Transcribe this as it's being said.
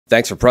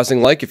Thanks for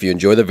pressing like if you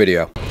enjoy the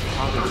video.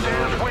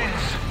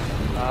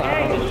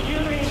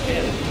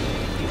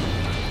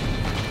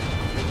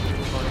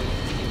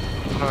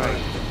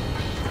 Alright.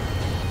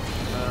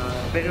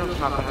 Video's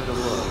not gonna go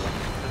low.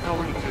 There's no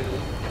really good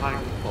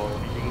hiding spot.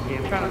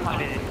 I'm trying to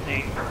find an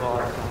insane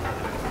spot.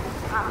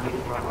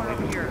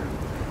 Here.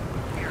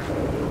 Here.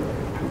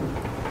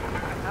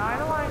 No, I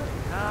don't want.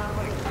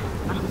 Wait.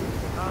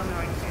 Oh, no,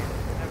 I can't.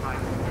 Never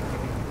mind.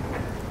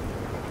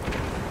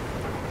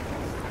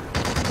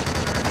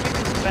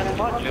 It's the best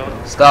spot, Joe.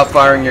 Stop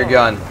firing your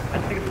gun. I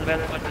think it's the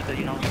best spot that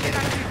you don't get it.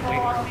 Fall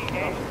on the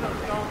edge, so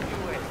don't do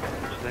it.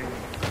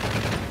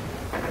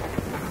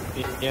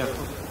 Yeah.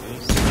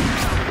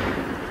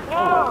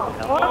 Whoa!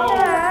 What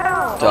the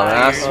hell?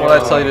 Dumbass, what did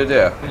I tell you to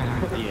do?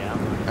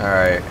 Yeah.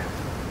 Alright.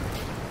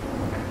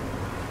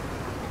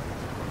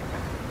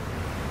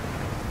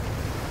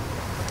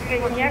 Okay,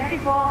 when you actually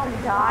fall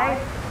and die.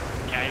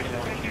 Yeah, you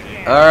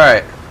don't.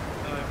 Alright.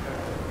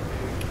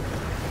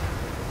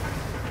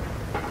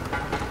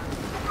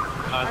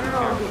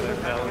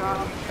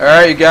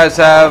 Alright, you guys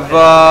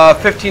have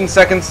 15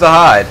 seconds to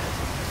hide.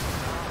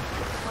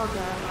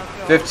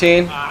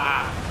 15,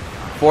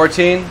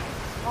 14,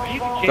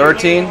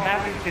 13,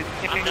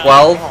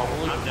 12,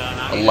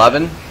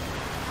 11,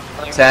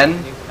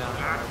 10,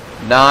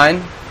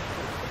 9,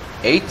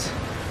 8,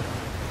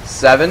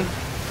 7,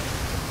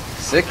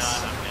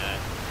 6,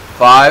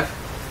 5,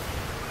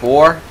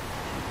 4,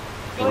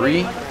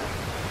 3,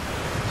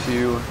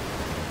 2,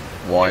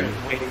 1.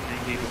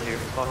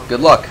 Good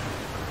luck.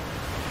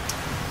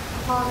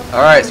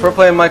 Alright, so we're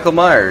playing Michael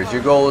Myers.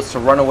 Your goal is to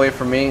run away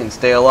from me and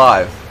stay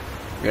alive.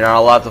 You're not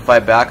allowed to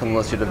fight back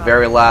unless you're the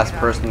very last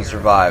person to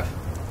survive.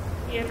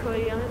 Yeah,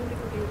 Cody, I'm gonna stick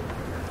with you.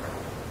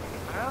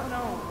 I don't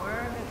know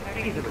where the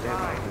heck is the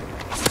guy.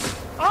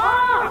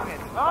 Oh!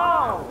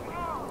 Oh!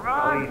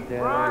 Run!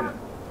 Run!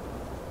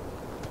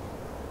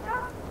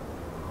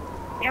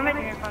 Damn it.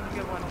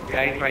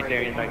 Yeah, he's right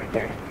there. He's right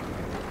there.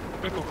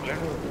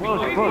 Whoa!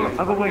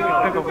 I'll go wake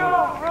up.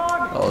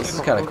 Run! Oh, this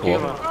is kind of cool.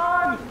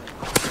 Run!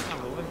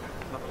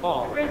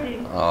 Where is he?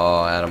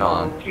 Oh, add him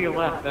on. To your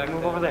left.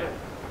 Move over there.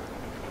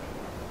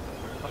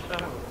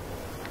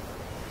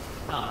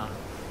 God.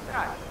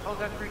 Oh,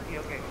 that's freaky.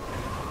 Okay.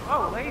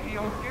 Oh, lazy,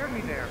 almost scared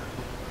me there.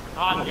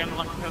 I'm gonna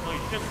let you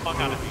shit the fuck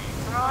out of me.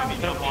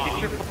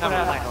 Get your foot out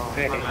of my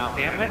face.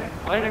 Damn it.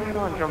 Why did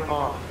everyone jump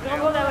off? Don't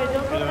go that way,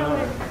 don't go that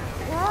way.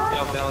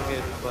 Yeah,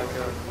 delegate, like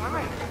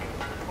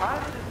why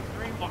is this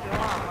stream still on?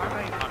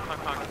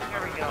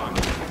 There we go.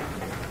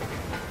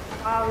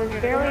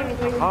 There's barely any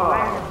place to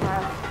fire in this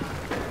map.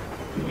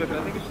 I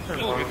think it's turn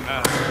on.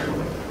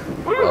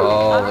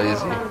 Oh,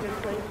 lazy.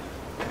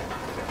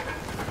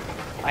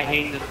 I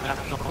hate this map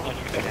so much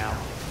right now.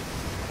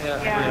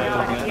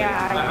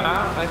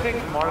 Yeah. I think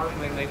Mark's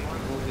when they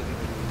moved it.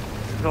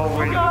 It's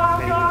already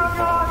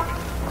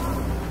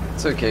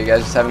It's okay, you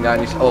guys just haven't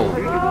gotten used to.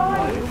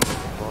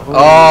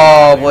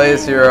 Oh,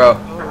 Blaze Hero.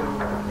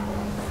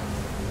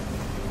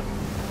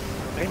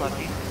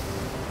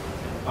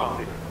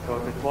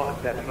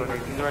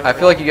 I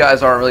feel like you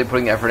guys aren't really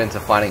putting effort into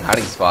finding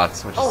hiding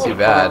spots, which is too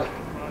bad.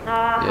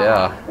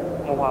 Yeah.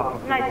 Oh wow.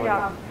 Nice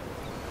job.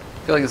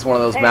 I feel like it's one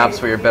of those maps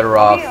where you're better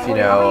off, you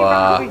know,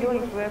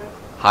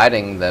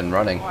 hiding than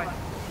running.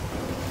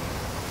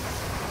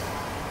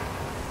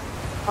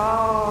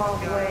 Oh,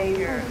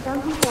 wait.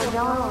 Some people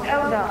don't.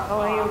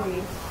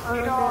 AOD.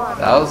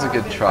 That was a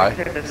good try.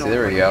 See,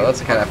 there we go. That's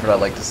the kind of effort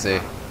I'd like to see.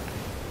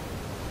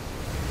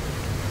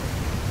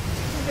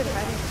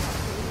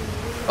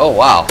 Oh,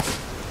 wow.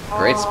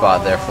 Great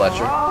spot there,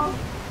 Fletcher.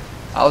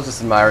 I was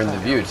just admiring the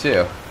view,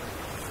 too.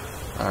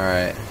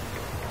 Alright.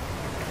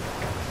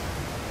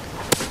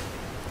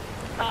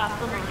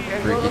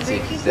 Freaky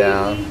Tiki's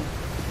down.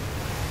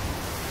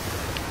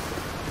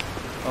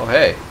 Oh,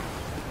 hey.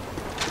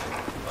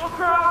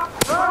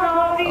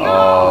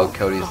 Oh,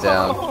 Cody's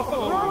down.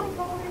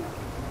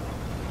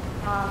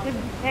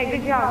 Hey,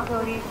 good job,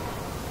 Cody.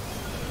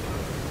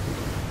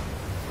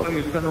 Oh,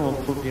 you're gonna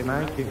put your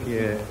knife if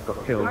you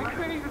got killed. I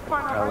couldn't even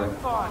find my hiding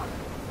spot.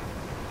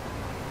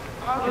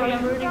 Cody,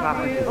 I'm rooting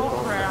for you.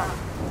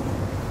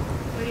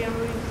 Cody, I'm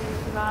rooting for you to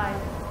survive.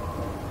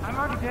 I'm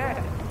already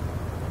dead.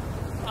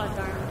 Oh,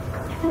 darn.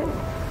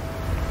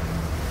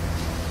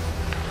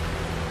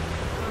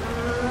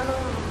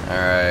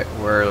 Alright,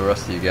 where are the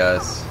rest of you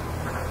guys?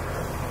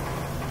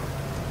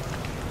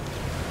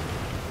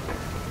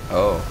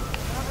 Oh.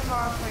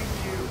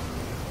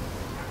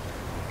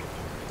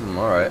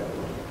 Alright.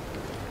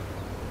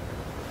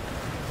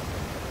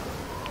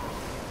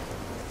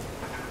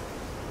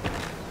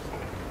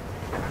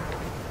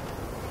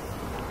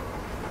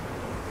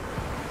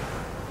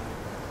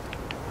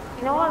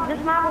 You know what?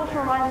 This map also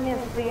reminds me of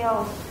something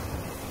else.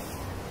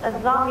 A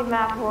zombie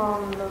map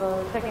from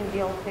the second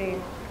DLC.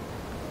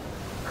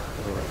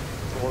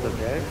 All the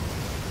dead?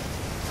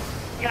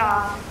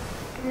 Yeah.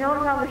 You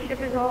notice how the ship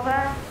is all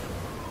that?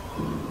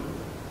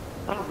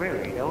 Oh,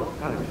 really? That was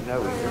kind of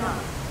snowy. Yeah.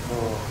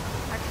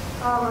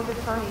 Oh, look,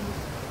 it's funny.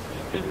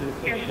 This is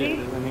Yeah, see? I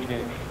mean,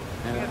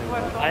 I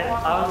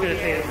was gonna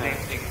say the same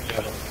thing,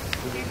 Joe.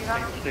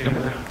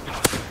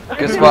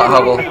 Good spot,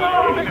 Hubble.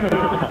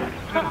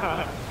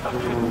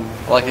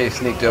 Like he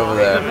sneaked over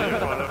there.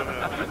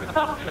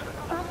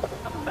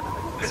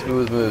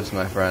 Smooth moves,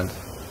 my friend.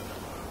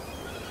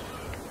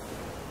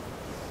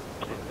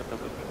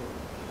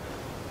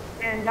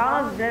 And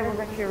Donna's Dead was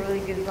actually a really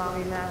good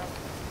zombie map.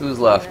 Who's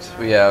left?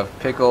 We have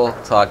Pickle,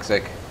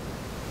 Toxic,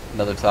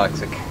 another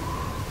Toxic,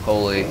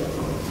 Holy,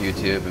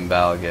 YouTube, and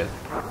Balagid.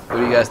 Who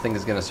do you guys think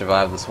is going to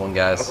survive this one,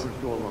 guys?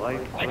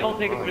 I don't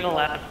think it's gonna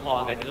last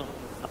long. I don't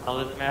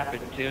know this map,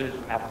 and two, this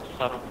map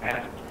sucks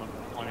past one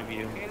point of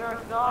view.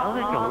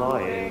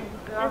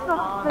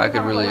 I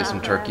could really use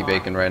some turkey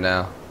bacon right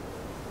now.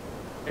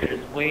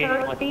 There's way too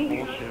much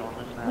bullshit on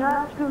this map.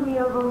 Not screw me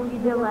over what you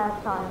did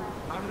last time.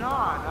 I'm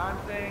not. I'm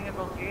saying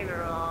about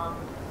Gator. I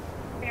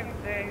can't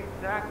say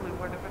exactly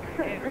where the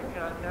person is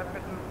because that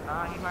person,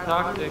 he might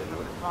have the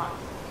spot.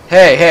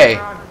 Hey, hey!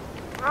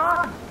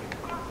 Run!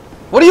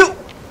 What are you?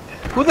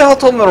 Who the hell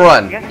told him to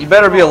run? You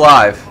better be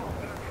alive.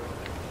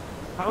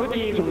 How would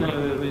you even know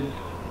it was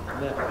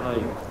that,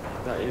 like,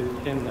 that it was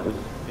him that was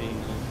being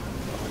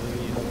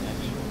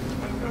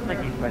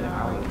Like he's by the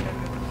house.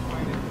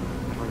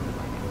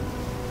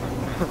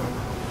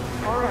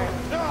 Alright.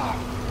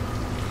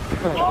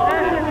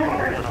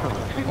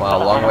 Wow,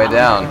 long way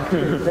down.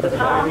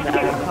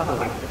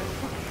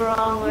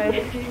 Wrong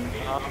way. See,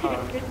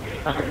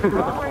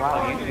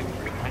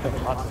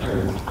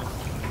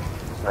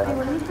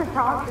 when you said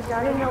toxic,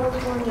 I didn't know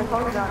which one you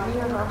talking about. You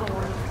have another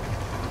one.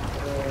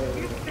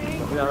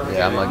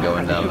 Yeah, I'm not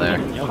going down there.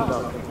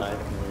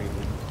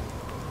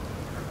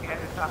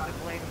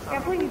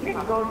 Can't believe you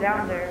didn't go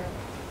down there.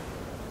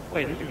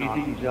 Wait, this is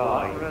easy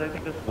job. I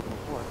think this was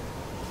before.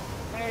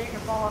 Hey, you can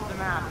fall off the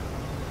map.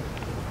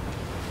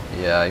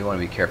 Yeah, you want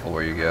to be careful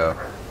where you go.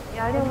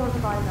 Yeah, I didn't want to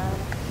find that.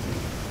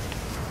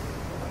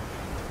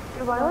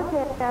 If I looked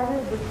at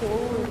that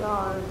before with,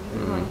 like,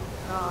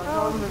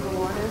 John River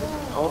Waters.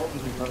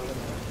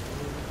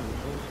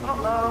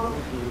 Uh-oh.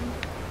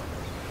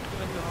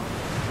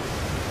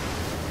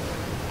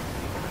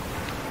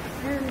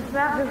 This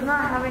map does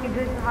not have any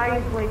good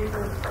hiding places.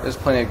 There's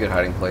plenty of good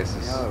hiding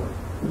places.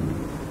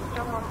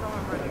 Jump on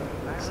someone ready.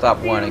 Stop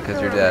whining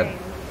because you're dead.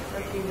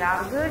 Let's see,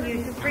 now good.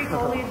 YouTube Freak,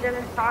 Holy,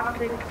 Devin,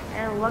 Toxic,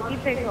 and Lucky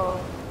Pickle.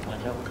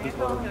 Someone's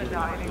gonna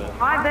die anyway.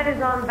 My bet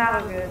is on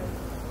Battle Good.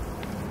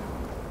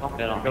 Don't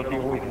bet on me.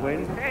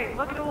 Hey,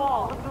 look at the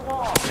wall. Look at the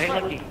wall. Hey,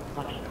 Lucky.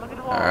 Look at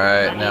the wall.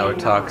 Alright, now we're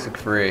toxic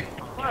free.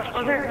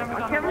 Oh, there, I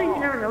can't believe you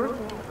never noticed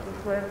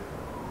this with.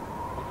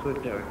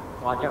 Swiftor.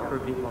 Watch out for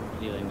people on the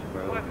ceilings,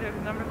 bro. What if there's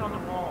numbers on the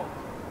wall?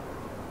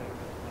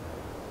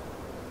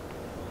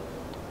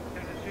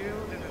 There's a 2,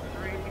 there's a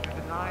 3, there's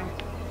a 9.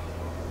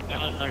 I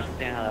don't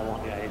understand how that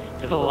one guy is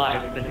still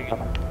alive.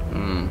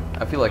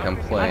 I feel like I'm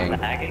playing.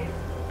 Lagging.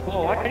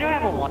 Whoa, why do I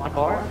have a 1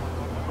 bar?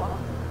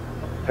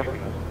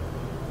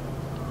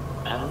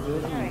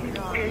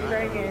 Wait a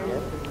second.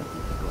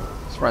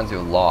 This reminds me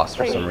of Lost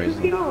for Wait, some 2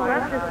 reason. people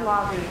left this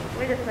lobby.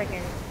 Wait a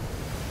second.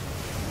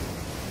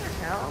 What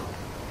the hell?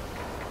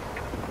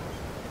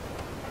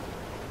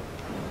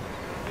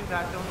 Do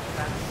that, don't do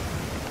that.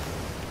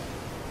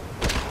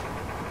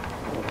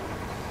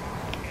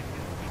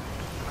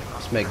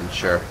 Just making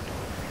sure.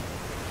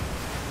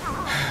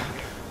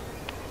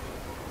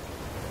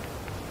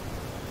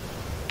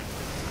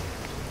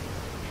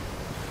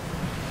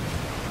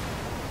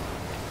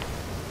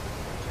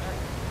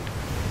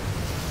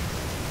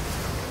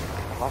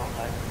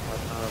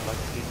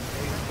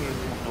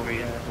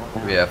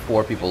 We have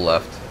 4 people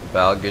left.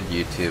 Balgood,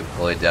 YouTube,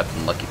 Holy Depth,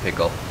 and Lucky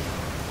Pickle.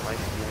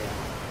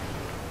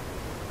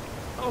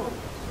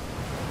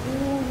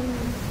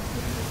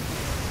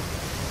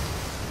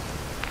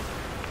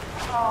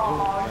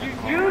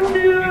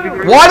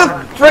 Why the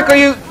frick are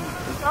you?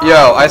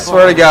 Yo, I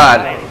swear to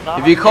God,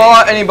 if you call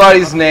out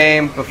anybody's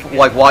name before,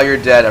 like while you're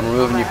dead, I'm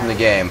removing you from the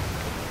game.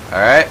 All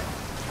right?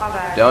 My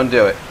bad. Don't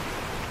do it.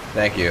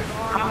 Thank you.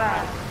 My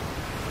bad.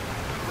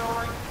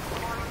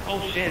 Oh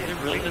shit, is it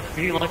really just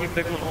me Lucky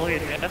Pickle and Holy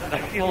Death? I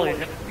feel Holy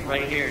Death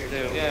right here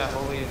too. Yeah,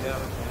 holy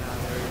death.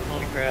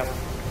 Holy crap.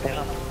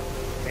 Yeah.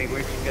 Hey,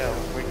 where'd you go?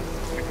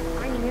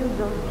 I knew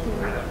those 2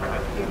 would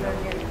get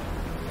again.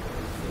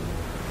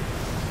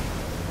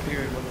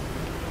 Here,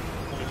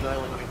 what is that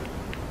looking?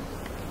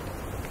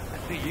 I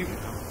see you.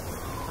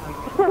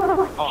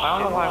 Oh, I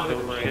don't know why I'm Oh,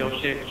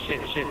 whispering. shit.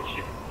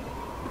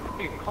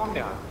 Hey, calm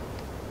down.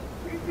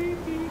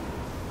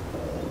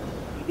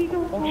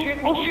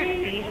 Oh shit,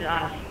 Jesus.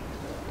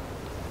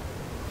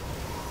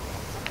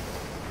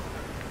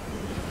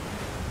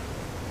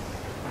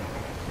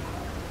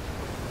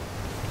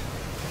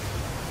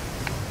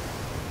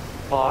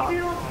 Fuck.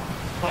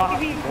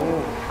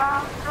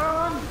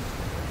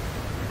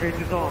 Where'd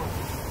you go?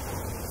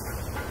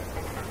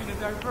 Who's gonna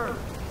die first?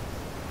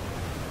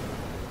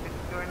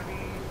 It's going to be...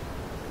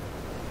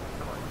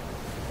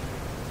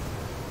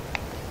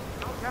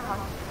 Oh, never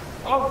mind.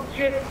 Oh,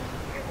 shit!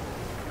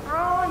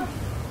 Run!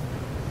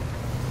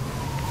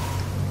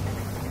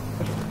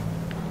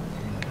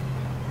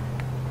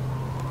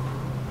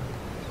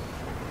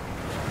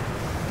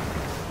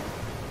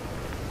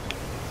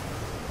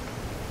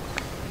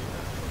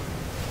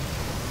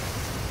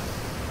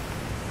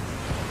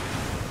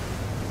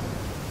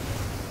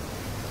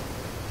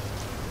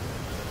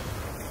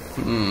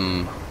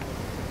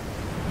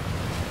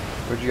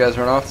 Where'd you guys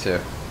run off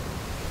to?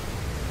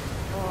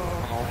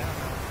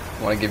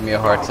 Want to give me a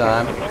hard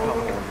time?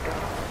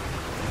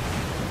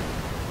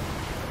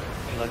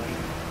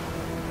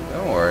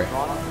 Don't worry.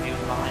 I'm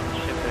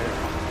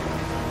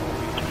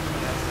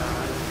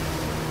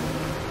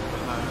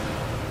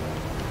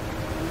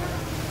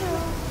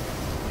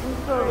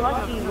so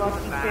lucky,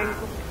 pig.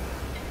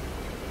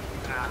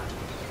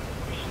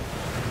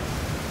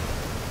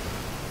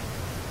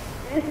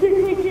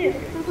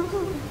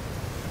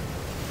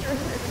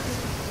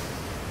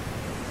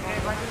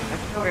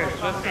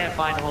 I just can't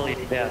find holy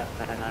death,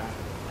 and I'm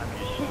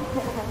just.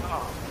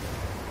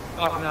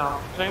 Oh no.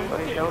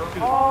 Somebody else who...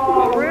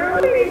 Oh,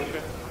 really?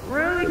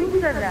 Really? Who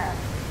said that?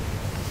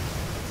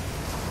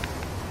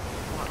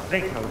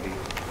 They Cody.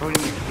 Cody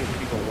needs to give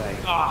people away.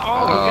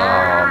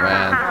 Oh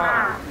man.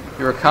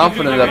 You were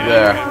confident up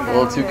there. A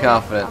little too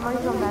confident.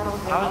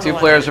 2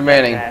 players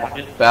remaining.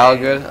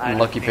 Balgood and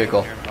Lucky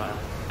Pickle.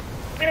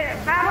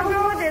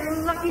 Battlefield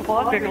and Lucky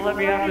Come on, Pickle, let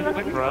me have this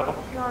win, bro.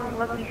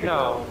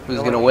 No. Who's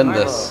gonna win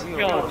this?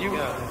 Yo, you,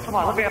 come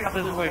on, let me have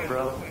this win,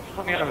 bro.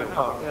 Let me have it.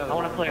 I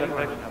want to play it.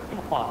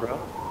 Come on, bro.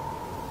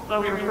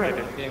 So we were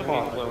ready. Come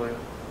on, slower.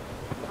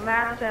 Come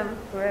at them,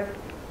 Swift.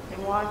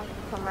 And watch,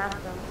 come at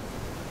them.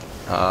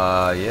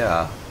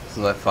 Yeah. As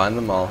soon as I find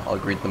them, I'll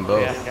greet them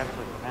both. Yeah,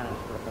 definitely.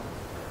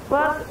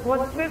 But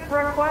what's Swift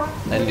request?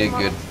 I need a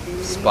good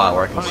spot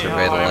where I can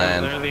survey the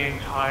land. The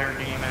entire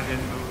game I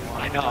didn't move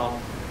one. I know.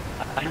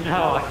 I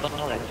know. I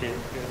saw that shit.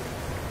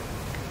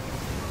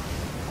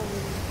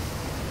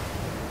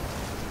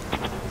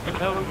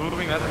 Without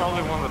moving, that's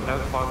probably one of the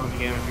best spots in the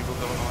game if people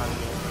don't know how to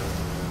do it.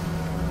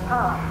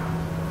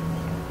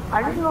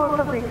 I just know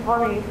something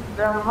funny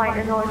that might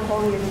annoy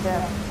Holy in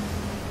death.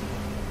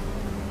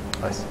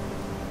 Nice.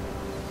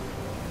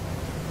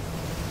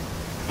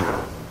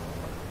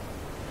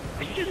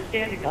 Are you just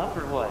standing up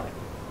or what?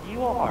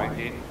 You are,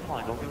 dude. Come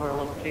on, don't give her a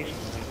location.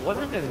 What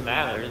does it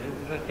matter?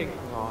 That takes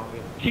long.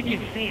 She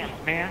can see us,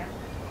 man.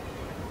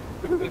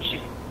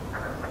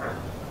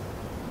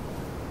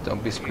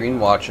 Don't be screen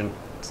watching.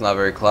 It's not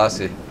very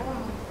classy.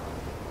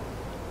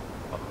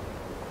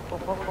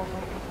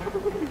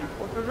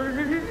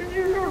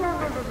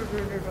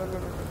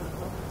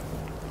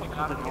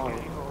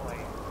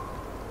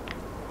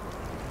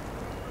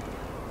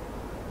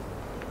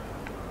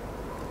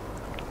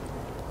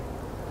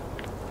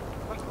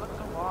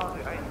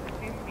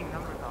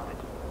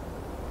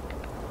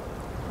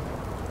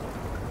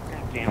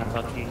 Damn,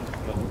 Lucky.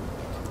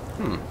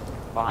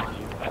 Behind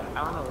you. I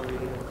don't know where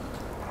it is.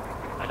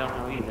 I don't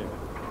know either.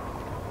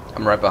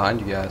 I'm right behind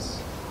you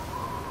guys.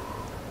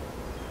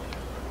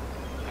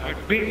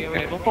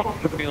 Don't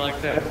fuck with me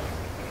like that.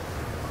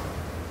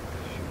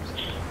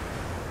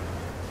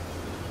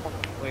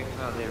 Wait, it's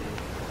not there.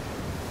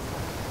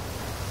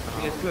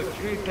 Yes, good.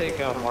 Should we take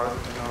Mark?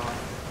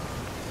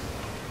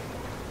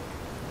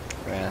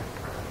 Yeah.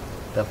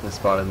 Definitely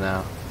spotted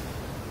now.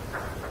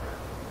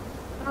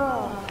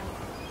 Oh.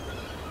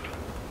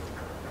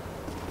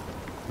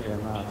 Yeah,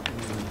 nah.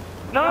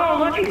 No,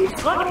 Lucky!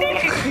 Lucky!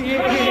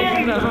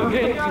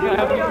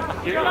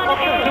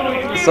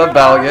 What's up,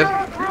 Balgood?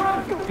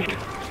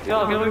 Yo,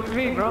 get away from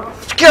me, bro.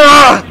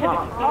 God!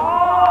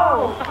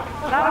 Oh!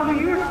 That was,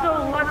 you're so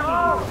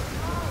lucky!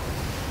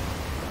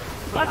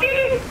 Lucky!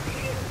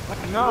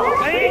 No.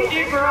 Thank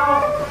you, bro!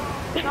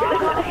 Keep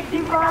running,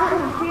 keep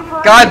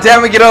running. God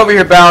damn it, get over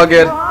here,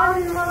 Balgood.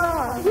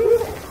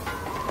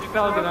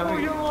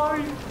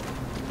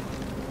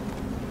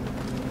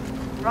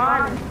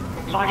 Run!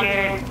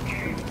 Lucky!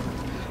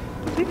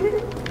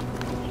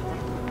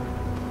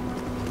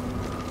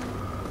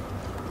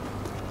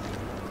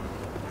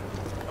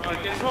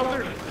 Get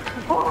closer.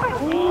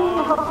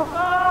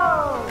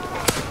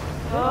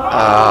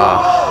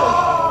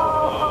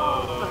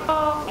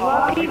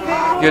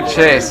 Good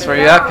chase. Where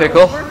you at,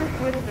 Pickle?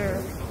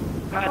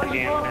 God damn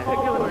it.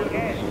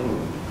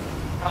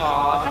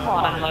 Aw, come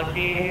on,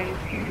 Lucky. I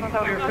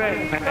thought we were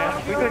friends,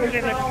 man. We couldn't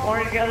sit next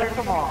morning together,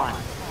 come on.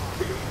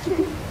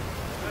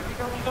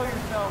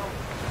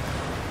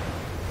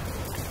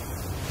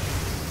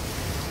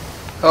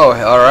 Oh,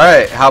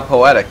 alright. How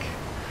poetic.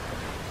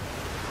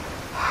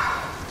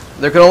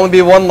 There can only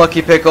be one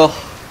Lucky Pickle.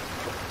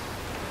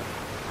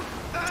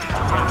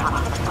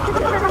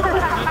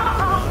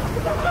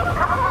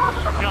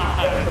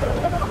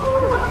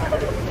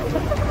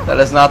 That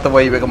is not the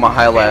way you become a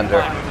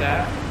Highlander.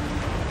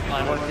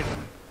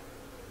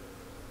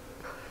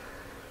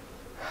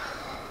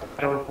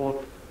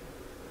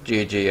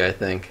 GG, I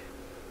think.